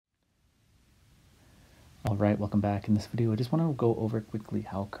Alright, welcome back. In this video I just want to go over quickly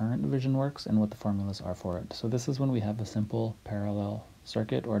how current division works and what the formulas are for it. So this is when we have a simple parallel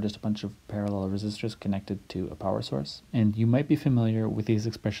circuit or just a bunch of parallel resistors connected to a power source. And you might be familiar with these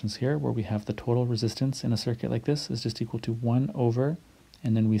expressions here where we have the total resistance in a circuit like this is just equal to 1 over,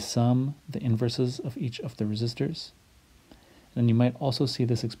 and then we sum the inverses of each of the resistors. And you might also see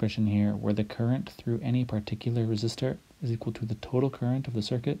this expression here where the current through any particular resistor is equal to the total current of the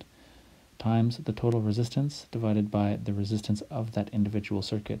circuit times the total resistance divided by the resistance of that individual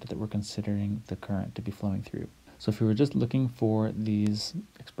circuit that we're considering the current to be flowing through. So if you were just looking for these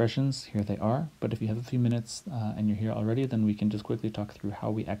expressions, here they are. But if you have a few minutes and you're here already, then we can just quickly talk through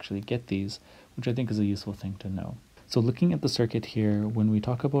how we actually get these, which I think is a useful thing to know. So looking at the circuit here, when we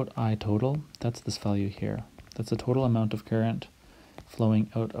talk about I total, that's this value here. That's the total amount of current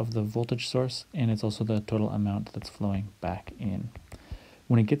flowing out of the voltage source, and it's also the total amount that's flowing back in.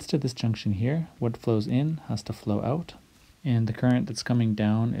 When it gets to this junction here, what flows in has to flow out, and the current that's coming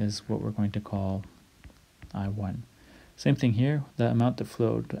down is what we're going to call I1. Same thing here, the amount that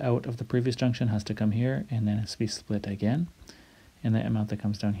flowed out of the previous junction has to come here and then has to be split again, and the amount that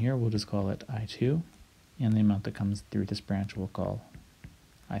comes down here we'll just call it I2, and the amount that comes through this branch we'll call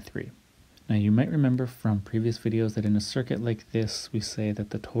I3. Now you might remember from previous videos that in a circuit like this we say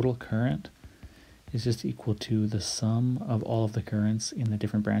that the total current is just equal to the sum of all of the currents in the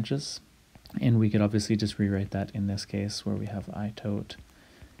different branches. And we could obviously just rewrite that in this case where we have I tot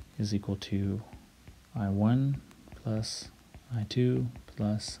is equal to I1 plus I2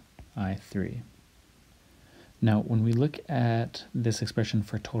 plus I3. Now when we look at this expression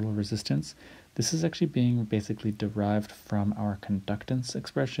for total resistance, this is actually being basically derived from our conductance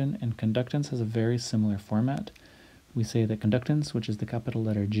expression, and conductance has a very similar format. We say that conductance, which is the capital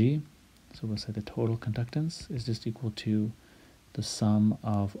letter G, so we'll say the total conductance is just equal to the sum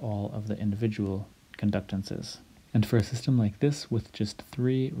of all of the individual conductances. And for a system like this with just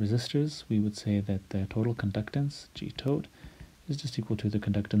 3 resistors, we would say that the total conductance, G tot, is just equal to the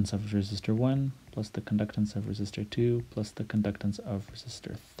conductance of resistor 1 plus the conductance of resistor 2 plus the conductance of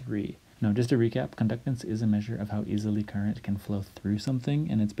resistor 3. Now just to recap, conductance is a measure of how easily current can flow through something,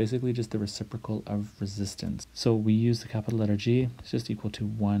 and it's basically just the reciprocal of resistance. So we use the capital letter G, it's just equal to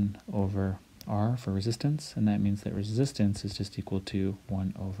 1 over R for resistance, and that means that resistance is just equal to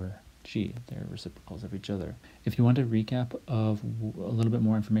 1 over G. They're reciprocals of each other. If you want a recap of a little bit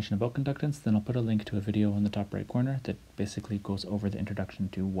more information about conductance, then I'll put a link to a video in the top right corner that basically goes over the introduction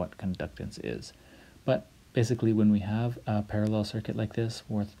to what conductance is. But basically, when we have a parallel circuit like this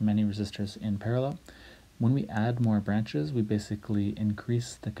with many resistors in parallel, when we add more branches, we basically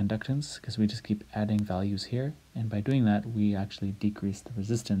increase the conductance because we just keep adding values here. And by doing that, we actually decrease the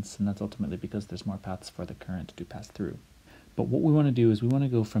resistance, and that's ultimately because there's more paths for the current to pass through. But what we want to do is we want to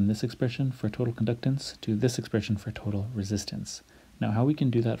go from this expression for total conductance to this expression for total resistance. Now, how we can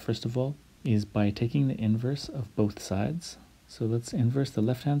do that, first of all, is by taking the inverse of both sides. So let's inverse the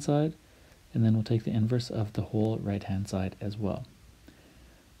left-hand side, and then we'll take the inverse of the whole right-hand side as well.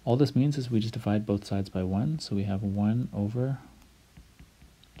 All this means is we just divide both sides by 1, so we have 1 over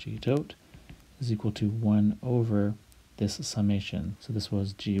G tot is equal to 1 over this summation. So this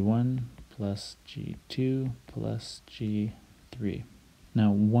was G1 plus G2 plus G3.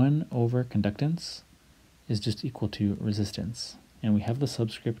 Now 1 over conductance is just equal to resistance. And we have the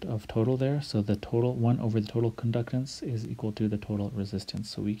subscript of total there, so the total 1 over the total conductance is equal to the total resistance.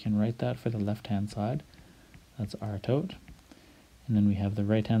 So we can write that for the left-hand side. That's R tot. And then we have the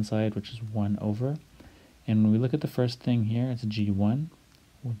right-hand side, which is 1 over. And when we look at the first thing here, it's G1.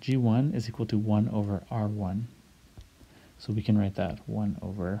 Well, G1 is equal to 1 over R1. So we can write that 1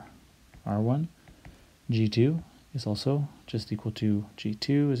 over R1. G2 is also just equal to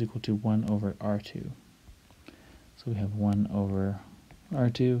G2 is equal to 1 over R2. So we have 1 over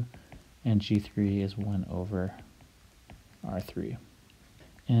R2, and G3 is 1 over R3.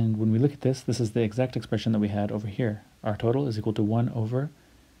 And when we look at this, this is the exact expression that we had over here. R total is equal to 1 over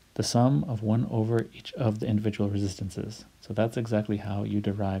the sum of 1 over each of the individual resistances. So that's exactly how you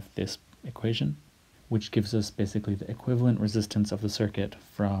derive this equation, which gives us basically the equivalent resistance of the circuit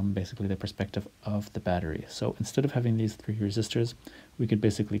from basically the perspective of the battery. So instead of having these 3 resistors, we could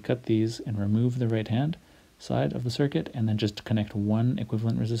basically cut these and remove the right-hand side of the circuit and then just connect one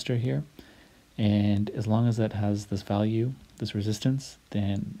equivalent resistor here. And as long as that has this value, this resistance,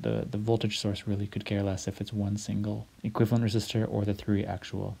 then the voltage source really could care less if it's one single equivalent resistor or the 3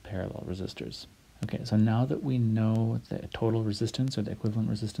 actual parallel resistors. Okay, so now that we know the total resistance or the equivalent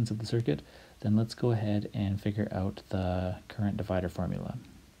resistance of the circuit, then let's go ahead and figure out the current divider formula.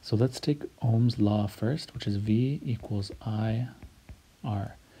 So let's take Ohm's law first, which is V equals I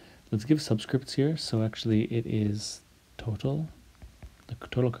R. let's give subscripts here. So actually it is total, the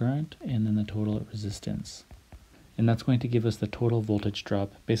total current, and then the total resistance. And that's going to give us the total voltage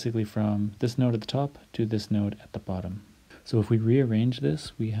drop, basically from this node at the top to this node at the bottom. So if we rearrange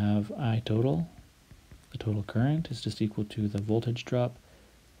this, we have I total, the total current is just equal to the voltage drop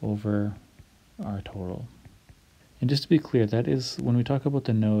over R total. And just to be clear, that is, when we talk about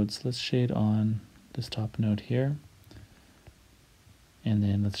the nodes, let's shade on this top node here, and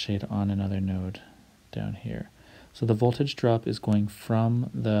then let's shade on another node down here. So the voltage drop is going from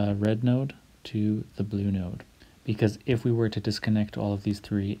the red node to the blue node, because if we were to disconnect all of these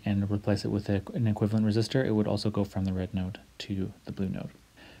three and replace it with an equivalent resistor, it would also go from the red node to the blue node.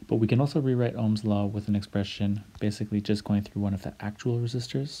 But we can also rewrite Ohm's law with an expression basically just going through one of the actual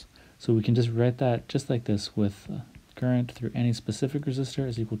resistors. So we can just write that just like this, with current through any specific resistor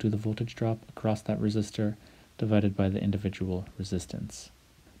is equal to the voltage drop across that resistor divided by the individual resistance.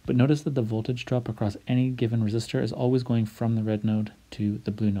 But notice that the voltage drop across any given resistor is always going from the red node to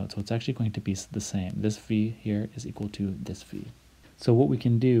the blue node. So it's actually going to be the same. This V here is equal to this V. So what we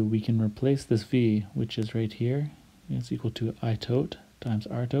can do, we can replace this V, which is right here, it's equal to I tot times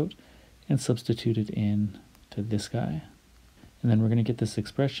R tot, and substitute it in to this guy. And then we're going to get this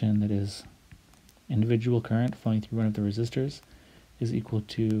expression that is individual current flowing through one of the resistors is equal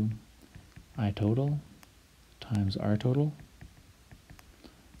to I total times R total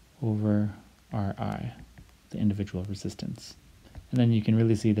over Ri, the individual resistance. And then you can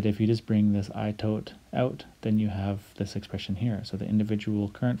really see that if you just bring this I tot out, then you have this expression here. So the individual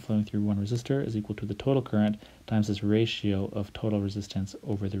current flowing through one resistor is equal to the total current times this ratio of total resistance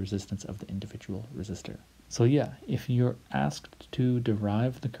over the resistance of the individual resistor. So yeah, if you're asked to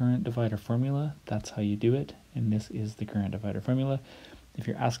derive the current divider formula, that's how you do it. And this is the current divider formula. If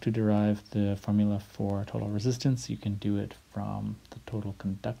you're asked to derive the formula for total resistance, you can do it from the total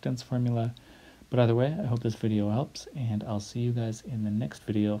conductance formula. But either way, I hope this video helps, and I'll see you guys in the next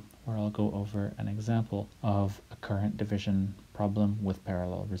video where I'll go over an example of a current division problem with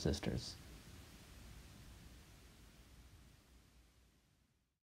parallel resistors.